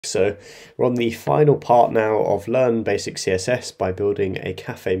So we're on the final part now of Learn Basic CSS by building a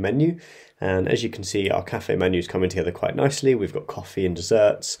cafe menu. And as you can see, our cafe menu is coming together quite nicely. We've got coffee and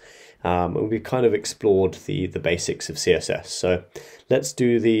desserts, and we've kind of explored the basics of CSS. So let's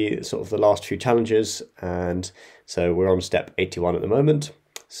do the last few challenges. And so we're on step 81 at the moment.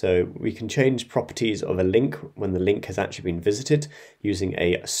 So we can change properties of a link when the link has actually been visited using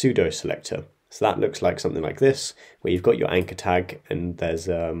a pseudo selector. So that looks like something like this, where you've got your anchor tag and there's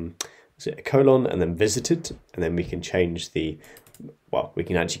a colon and then visited, and then we can change we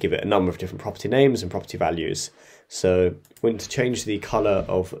can actually give it a number of different property names and property values. So we want to change the color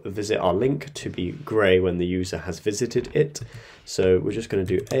of visit our link to be gray when the user has visited it. So we're just going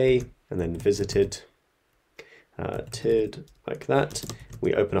to do a and then visited, tid like that.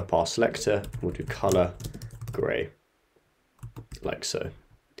 We open up our selector, we'll do color gray, like so.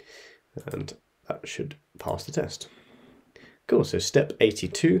 And that should pass the test. Cool, so step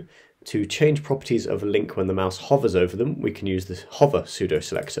 82, to change properties of a link when the mouse hovers over them, we can use the hover pseudo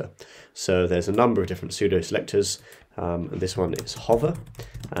selector. So there's a number of different pseudo selectors, and this one is hover,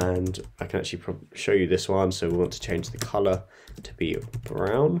 and I can actually show you this one. So we want to change the color to be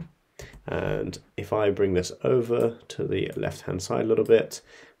brown, and if I bring this over to the left hand side a little bit,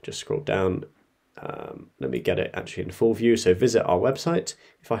 just scroll down. Let me get it actually in full view. So visit our website.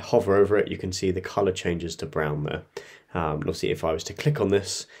 If I hover over it, you can see the color changes to brown there. Obviously, if I was to click on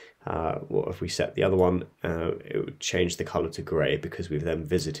this, or if we set the other one, it would change the color to gray because we've then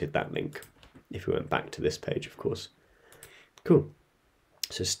visited that link. If we went back to this page, of course. Cool.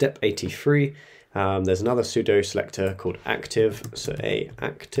 So step 83, there's another pseudo selector called active. So a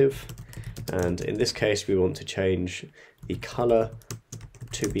active, and in this case, we want to change the color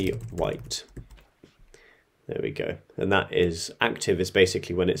to be white. There we go. And that is active is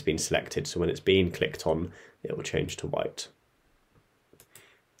basically when it's been selected. So when it's being clicked on, it will change to white.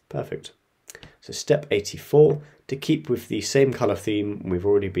 Perfect. So step 84, to keep with the same color theme we've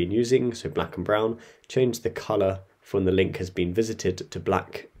already been using, so black and brown, change the color from the link has been visited to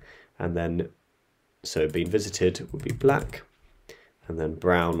black. And then, so being visited will be black, and then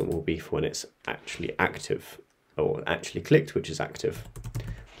brown will be for when it's actually active, or actually clicked, which is active,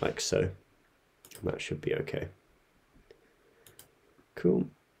 like so. That should be okay. Cool.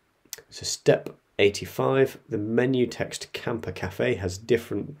 So step 85, the menu text camper cafe has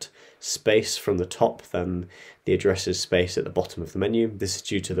different space from the top than the addresses space at the bottom of the menu. This is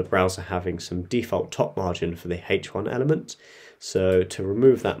due to the browser having some default top margin for the H1 element. So to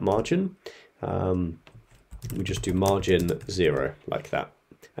remove that margin, we just do margin 0 like that.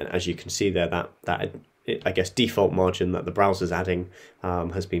 And as you can see there, that I guess default margin that the browser's adding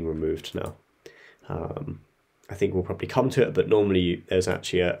has been removed now. I think we'll probably come to it, but normally there's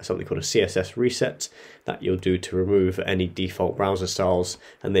actually something called a CSS reset that you'll do to remove any default browser styles,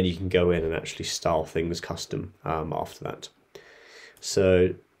 and then you can go in and actually style things custom after that.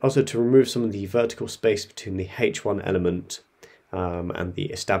 So also to remove some of the vertical space between the H1 element and the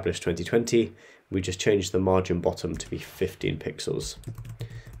established 2020, we just change the margin bottom to be 15 pixels.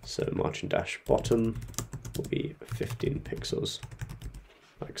 So margin dash bottom will be 15 pixels,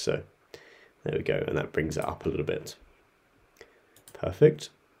 like so. There we go, and that brings it up a little bit. Perfect.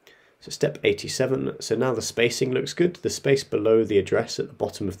 So step 87, so now the spacing looks good. The space below the address at the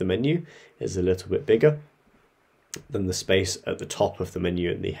bottom of the menu is a little bit bigger than the space at the top of the menu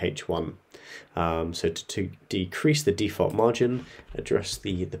in the H1. So to decrease the default margin, address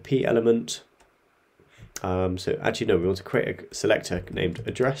the P element. So actually no, we want to create a selector named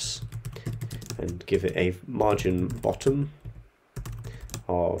address and give it a margin bottom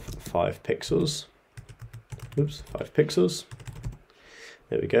of 5 pixels. Oops, 5 pixels.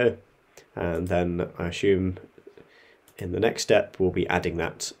 There we go. And then I assume in the next step we'll be adding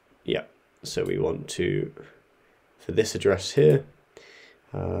that. Yeah, so we want to, for this address here,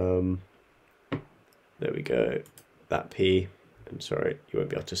 there we go, that P, I'm sorry, you won't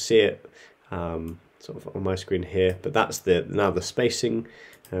be able to see it sort of on my screen here, but that's now the spacing,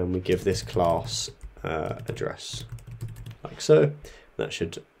 and we give this class address, like so. That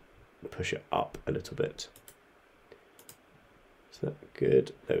should push it up a little bit. Is that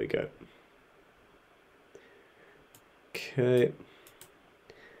good? There we go. Okay.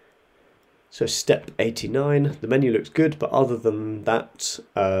 So step 89, the menu looks good, but other than that,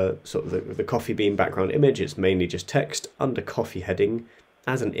 sort of the coffee bean background image, it's mainly just text. Under coffee heading,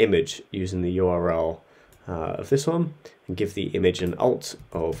 add an image using the URL of this one, and give the image an alt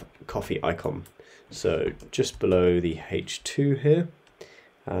of coffee icon. So just below the H2 here,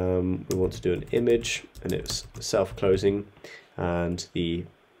 we want to do an image, and it's self-closing, and the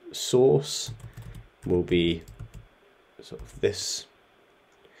source will be sort of this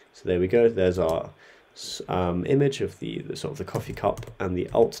So there we go, there's our image of the sort of the coffee cup, and the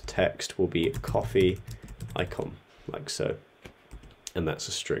alt text will be coffee icon, like so, and that's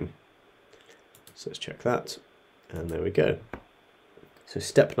a string. So let's check that, and there we go. So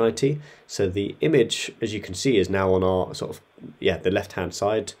step 90, so the image, as you can see, is now on our sort of, the left hand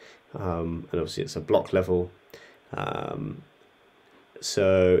side, and obviously it's a block level,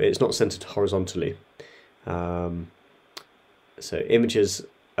 so it's not centered horizontally. So images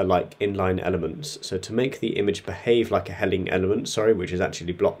are like inline elements, so to make the image behave like a heading element, which is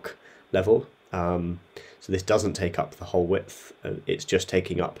actually block level, so this doesn't take up the whole width, it's just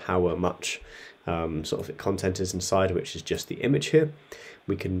taking up how much sort of content is inside, which is just the image here.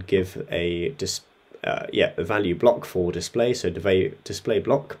 We can give a value block for display, so display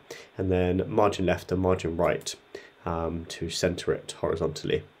block, and then margin left and margin right to center it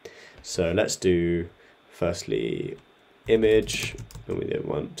horizontally. So let's do firstly image, and we then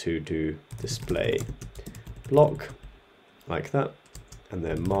want to do display block like that, and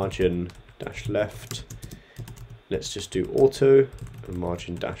then margin dash left. Let's just do auto and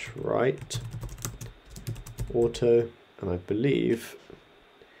margin dash right, auto, and I believe,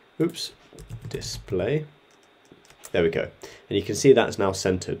 oops, display. There we go, and you can see that's now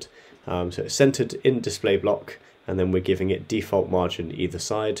centered. So it's centered in display block, and then we're giving it default margin either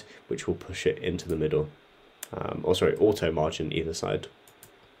side, which will push it into the middle. Auto margin either side.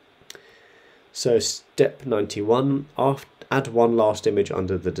 So step 91, add one last image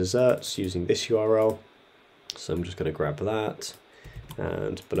under the desserts using this URL. So I'm just going to grab that,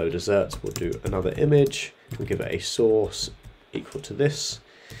 and below desserts we'll do another image. We'll give it a source equal to this.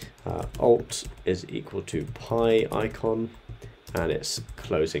 Alt is equal to pie icon, and it's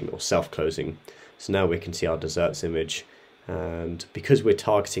closing or self-closing. So now we can see our desserts image, and because we're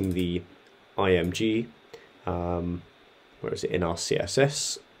targeting the IMG, where is it in our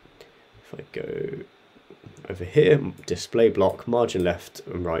CSS? If I go over here, display block, margin left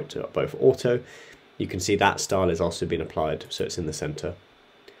and right are both auto, you can see that style has also been applied, so it's in the center.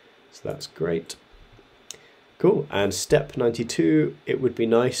 So that's great. Cool, and step 92, it would be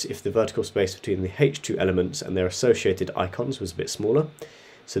nice if the vertical space between the H2 elements and their associated icons was a bit smaller.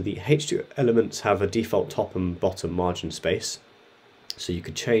 So the H2 elements have a default top and bottom margin space, so you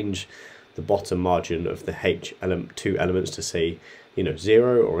could change the bottom margin of the H2 elements to say,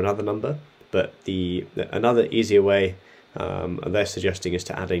 0 or another number, but another easier way they're suggesting is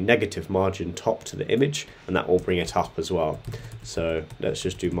to add a negative margin top to the image, and that will bring it up as well. So let's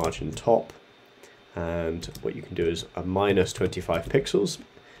just do margin top, and what you can do is a minus 25 pixels,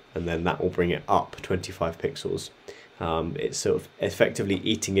 and then that will bring it up 25 pixels. It's sort of effectively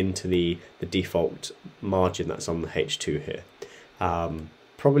eating into the default margin that's on the H2 here.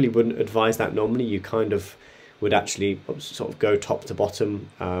 Probably wouldn't advise that normally. You kind of would actually sort of go top to bottom,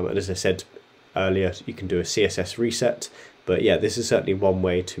 and as I said earlier, you can do a CSS reset, but yeah, this is certainly one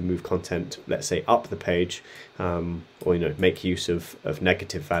way to move content, let's say up the page, or make use of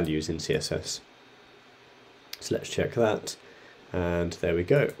negative values in CSS. So let's check that, and there we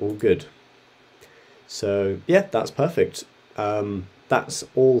go, all good. So yeah, that's perfect. That's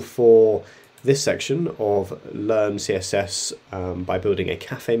all for this section of Learn CSS by building a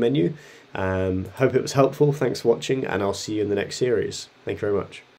cafe menu. Hope it was helpful. Thanks for watching, and I'll see you in the next series. Thank you very much.